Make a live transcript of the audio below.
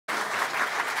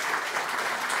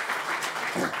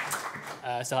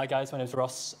So hi guys, my name's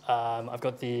Ross. I've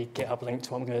got the GitHub link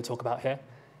to what I'm going to talk about here.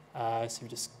 So you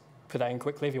just put that in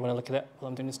quickly if you want to look at it while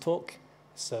I'm doing this talk.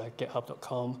 It's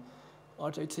github.com,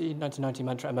 RJT1990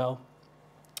 Mantra ML.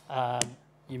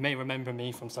 You may remember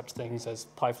me from such things as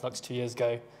PyFlux 2 years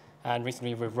ago, and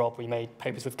recently with Rob we made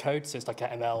papers with code, so it's like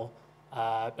an ML,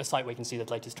 a site where you can see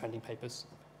the latest trending papers.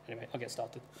 Anyway, I'll get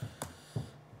started.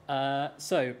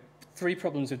 So 3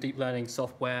 problems with deep learning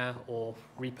software or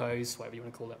repos, whatever you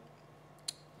want to call it.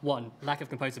 1, lack of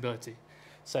composability.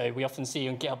 So we often see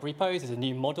on GitHub repos, there's a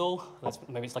new model.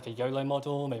 Maybe it's like a YOLO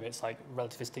model, maybe it's like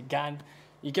relativistic GAN.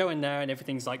 You go in there and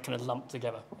everything's like kind of lumped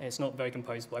together. It's not very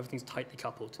composable, everything's tightly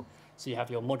coupled. So you have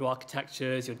your model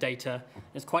architectures, your data. And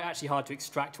it's quite actually hard to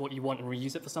extract what you want and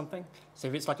reuse it for something. So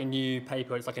if it's like a new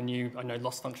paper, it's like a new, I don't know,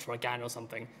 loss function for a GAN or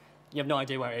something, you have no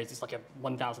idea where it is. It's like a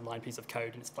 1,000 line piece of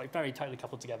code and it's like very tightly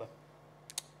coupled together.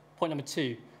 Point number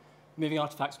 2, moving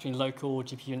artifacts between local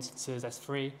GPU instances,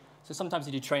 S3. So sometimes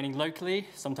you do training locally,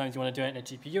 sometimes you want to do it in a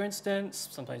GPU instance,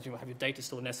 sometimes you want to have your data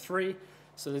stored in S3.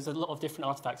 So there's a lot of different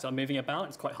artifacts that are moving about.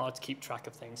 It's quite hard to keep track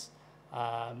of things.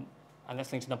 And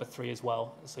that's linked to number 3 as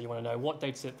well. So you want to know what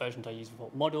dataset version do I use with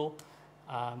what model.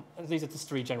 And these are just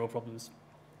 3 general problems.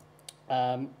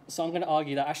 So I'm going to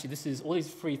argue that actually all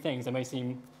these 3 things, they may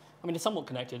seem, I mean, they're somewhat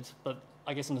connected, but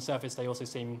I guess on the surface they also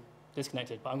seem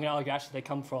disconnected. But I'm going to argue actually they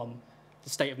come from the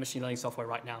state of machine learning software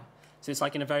right now. So it's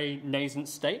like in a very nascent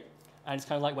state, and it's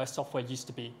kind of like where software used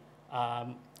to be.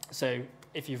 So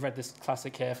if you've read this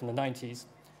classic here from the 90s,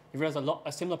 you realize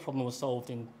a similar problem was solved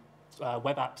in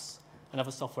web apps and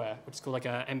other software, which is called like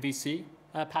a MVC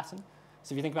pattern.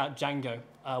 So if you think about Django,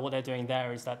 what they're doing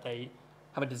there is that they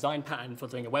have a design pattern for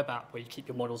doing a web app where you keep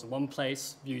your models in one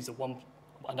place, views at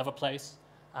another place,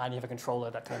 and you have a controller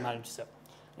that kind of manages it.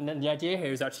 And then the idea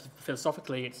here is actually,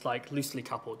 philosophically, it's like loosely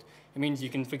coupled. It means you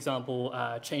can, for example,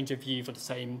 change a view for the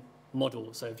same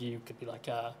model. So a view could be like,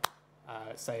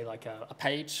 say, like a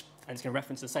page, and it's going to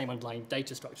reference the same underlying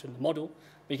data structure in the model,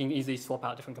 but you can easily swap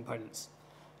out different components.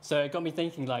 So it got me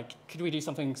thinking, like, could we do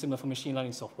something similar for machine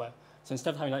learning software? So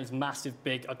instead of having like these massive,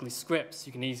 big, ugly scripts,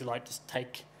 you can easily like just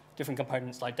take different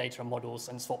components like data and models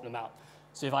and swap them out.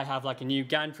 So if I have like a new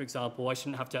GAN, for example, I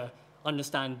shouldn't have to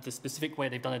understand the specific way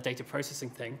they've done a data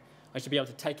processing thing. I should be able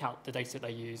to take out the data that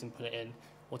they use and put it in,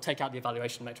 or take out the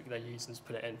evaluation metric they use and just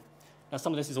put it in. Now,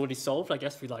 some of this is already solved, I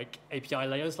guess, through like API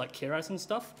layers like Keras and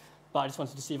stuff, but I just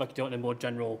wanted to see if I could do it on a more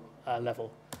general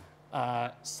level.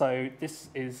 So this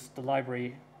is the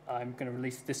library I'm going to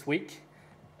release this week.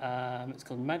 It's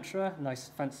called Mantra, nice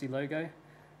fancy logo.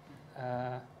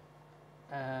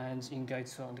 And you can go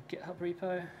to on the GitHub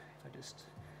repo. If I just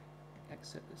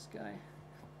exit this guy.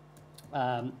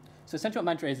 So essentially what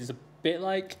Mantra is a bit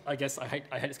like, I guess I hate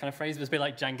this kind of phrase, but it's a bit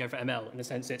like Django for ML. In a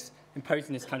sense, it's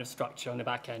imposing this kind of structure on the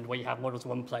back end where you have models in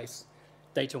one place,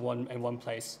 data in one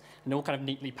place, and they're all kind of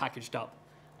neatly packaged up.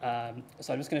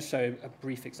 So I'm just going to show a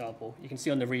brief example. You can see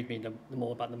on the README the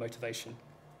more about the motivation.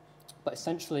 But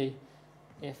essentially,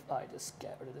 if I just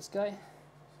get rid of this guy,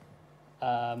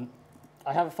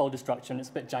 I have a folder structure, and it's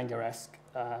a bit Django-esque,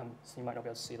 so you might not be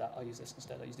able to see that. I'll use this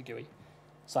instead. I'll use the GUI.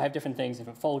 So I have different things,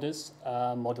 different folders,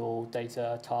 model,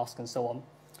 data, task, and so on.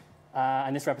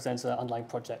 And this represents an underlying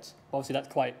project. Obviously, that's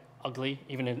quite ugly,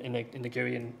 even in the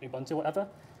GUI in Ubuntu or whatever.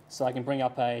 So I can bring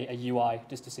up a UI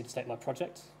just to see the state of my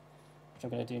project, which I'm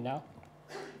going to do now.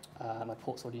 My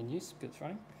port's already in use, good, it's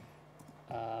running.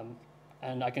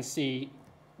 And I can see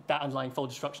that underlying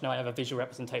folder structure now. I have a visual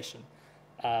representation.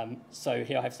 So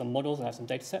here I have some models and I have some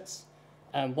data sets.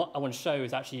 And what I want to show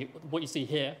is actually what you see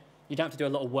here. You don't have to do a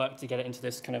lot of work to get it into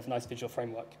this kind of nice visual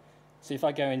framework. So if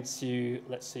I go into,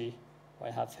 let's see what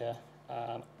I have here,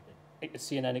 a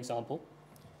CNN example.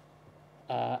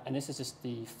 And this is just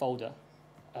the folder.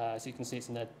 So you can see it's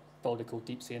in a folder called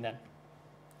Deep CNN.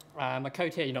 My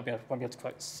code here, you won't be able to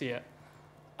quite see it.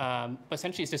 But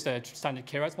essentially, it's just a standard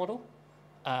Keras model.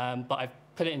 But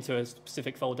I've put it into a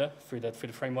specific folder through the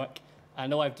framework.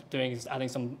 And all I'm doing is adding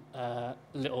some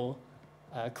little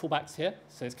callbacks here.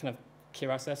 So it's kind of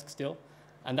Keras-esque still.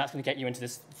 And that's going to get you into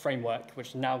this framework,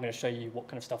 which now I'm going to show you what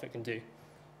kind of stuff it can do.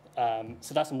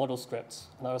 So that's a model script.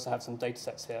 And I also have some data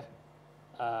sets here.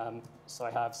 So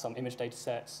I have some image data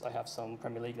sets. I have some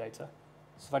Premier League data.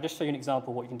 So if I just show you an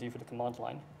example of what you can do for the command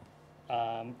line,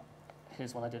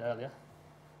 here's one I did earlier.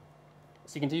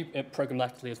 So you can do it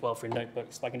programmatically as well through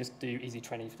notebooks. But I can just do easy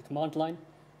training for the command line.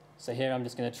 So here I'm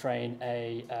just going to train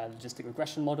a logistic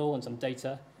regression model and some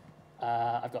data.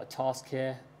 I've got a task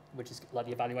here, which is like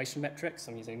the evaluation metrics.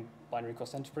 I'm using binary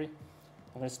cross entropy.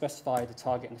 I'm going to specify the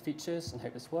target and the features and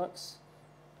hope this works.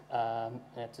 And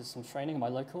do some training on my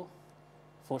local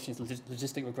unfortunately, it's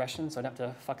logistic regression, so I don't have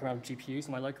to fuck around with GPUs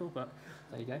in my local, but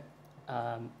there you go.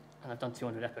 And I've done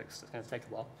 200 epochs, so it's going to take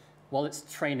a while. While it's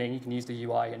training, you can use the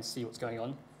UI and see what's going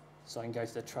on. So I can go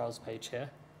to the trials page here,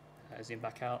 zoom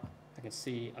back out. I can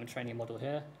see I'm training a model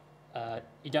here.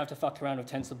 You don't have to fuck around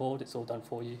with TensorBoard, it's all done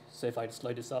for you. So if I just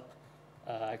load this up,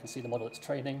 I can see the model it's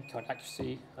training, current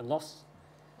accuracy and loss.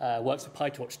 Works with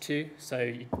PyTorch too, so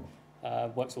it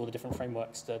works with all the different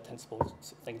frameworks, the TensorBoard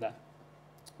thing there.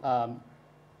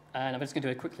 And I'm just going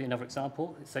to do quickly another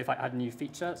example. So if I add a new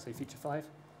feature, say feature 5,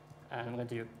 and I'm going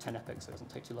to do 10 epochs so it doesn't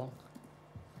take too long.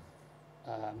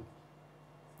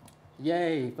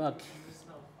 Yay, bug.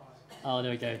 Oh,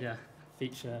 there we go, yeah.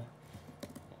 Feature,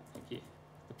 thank you.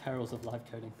 The perils of live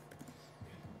coding.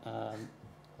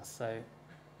 So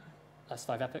that's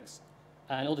 5 epochs.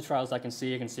 And all the trials I can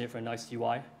see it for a nice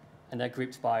UI. And they're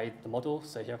grouped by the model.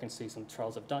 So here I can see some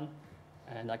trials I've done.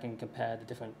 And I can compare the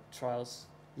different trials.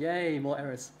 Yay, more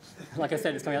errors. Like I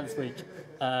said, it's coming out this week.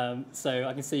 So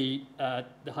I can see the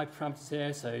hyperparameters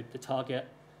here, so the target.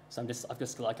 So I've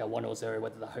just got like a 1 or 0,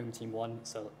 whether the home team won,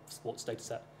 so sports data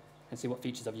set, and see what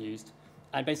features I've used.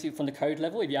 And basically from the code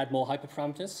level, if you add more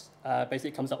hyperparameters,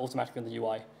 basically it comes out automatically on the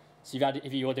UI. So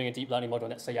if you're doing a deep learning model,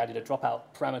 and let's say you added a dropout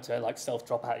parameter, like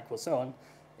self-dropout equals so on,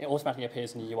 it automatically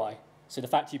appears in the UI. So the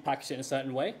fact you package it in a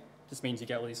certain way just means you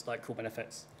get all these like cool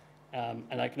benefits.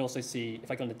 And I can also see,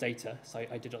 if I go on the data, so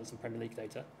I did it on some Premier League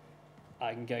data,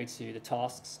 I can go to the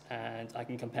tasks and I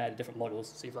can compare the different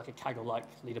models, so you have like a Kaggle-like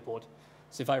leaderboard.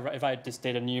 So if I just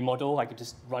did a new model, I could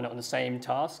just run it on the same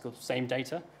task or same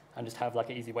data and just have like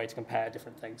an easy way to compare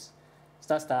different things. So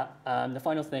that's that. The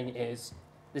final thing is,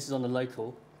 this is on the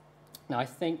local. Now I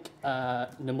think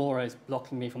Nomura is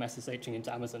blocking me from SSHing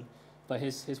into Amazon, but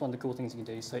here's one of the cool things you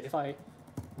can do. So if I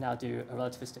now do a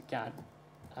relativistic GAN,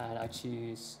 and I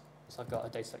choose, so I've got a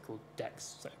data set called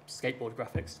DEX, so skateboard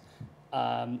graphics.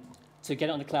 To get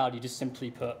it on the cloud, you just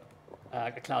simply put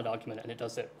a cloud argument and it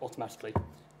does it automatically.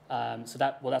 So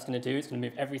what that's going to do is going to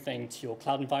move everything to your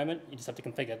cloud environment. You just have to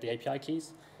configure the API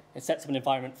keys. It sets up an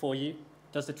environment for you,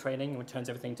 does the training, and returns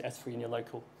everything to S3 in your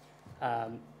local.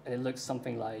 And it looks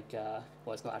something like,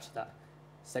 well, it's not actually that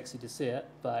sexy to see it,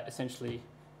 but essentially,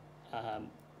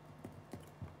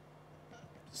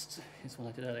 here's one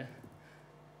I did earlier.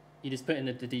 You just put in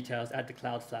the details, add the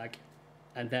cloud flag,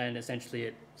 and then essentially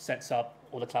it sets up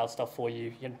all the cloud stuff for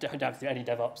you. You don't have to do any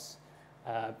DevOps,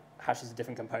 hashes the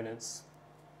different components,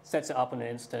 sets it up on an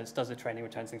instance, does the training,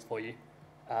 returns things for you.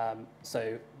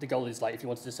 So the goal is like if you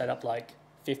wanted to set up like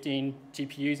 15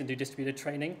 GPUs and do distributed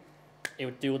training, it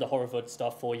would do all the Horvath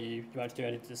stuff for you. You won't have to do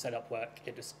any of the setup work.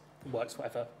 It just works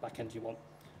whatever backend you want.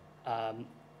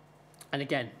 And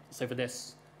again, so for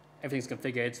this, everything's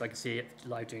configured, so I can see it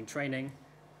live doing training.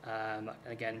 And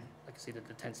again, I can see the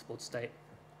TensorBoard state.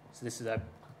 So this is a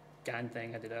GAN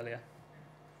thing I did earlier.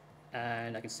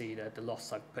 And I can see the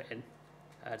loss I've put in,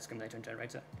 discriminator and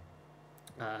generator.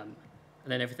 And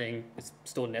then everything is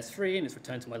stored in S3 and it's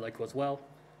returned to my local as well.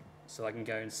 So I can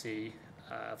go and see,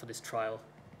 for this trial,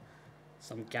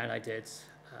 some GAN I did.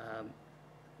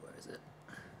 Where is it?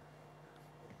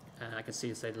 And I can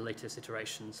see, say, the latest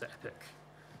iteration, so Epic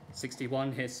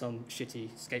 61. Here's some shitty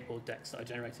skateboard decks that I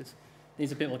generated.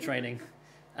 Needs a bit more training.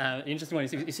 The interesting one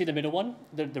is, you see the middle one?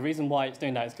 The reason why it's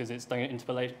doing that is because it's doing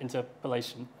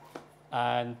interpolation.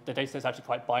 And the data is actually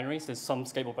quite binary, so there's some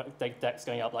skateboard decks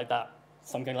going up like that,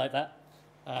 some going like that.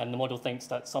 And the model thinks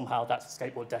that somehow that's a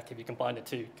skateboard deck if you combine the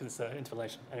two, because it's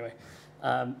interpolation. Anyway,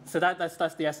 so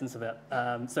that's the essence of it.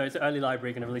 So it's an early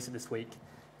library, going to release it this week.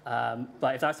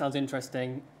 But if that sounds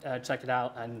interesting, check it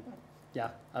out. And yeah,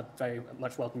 I very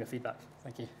much welcome your feedback.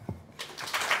 Thank you.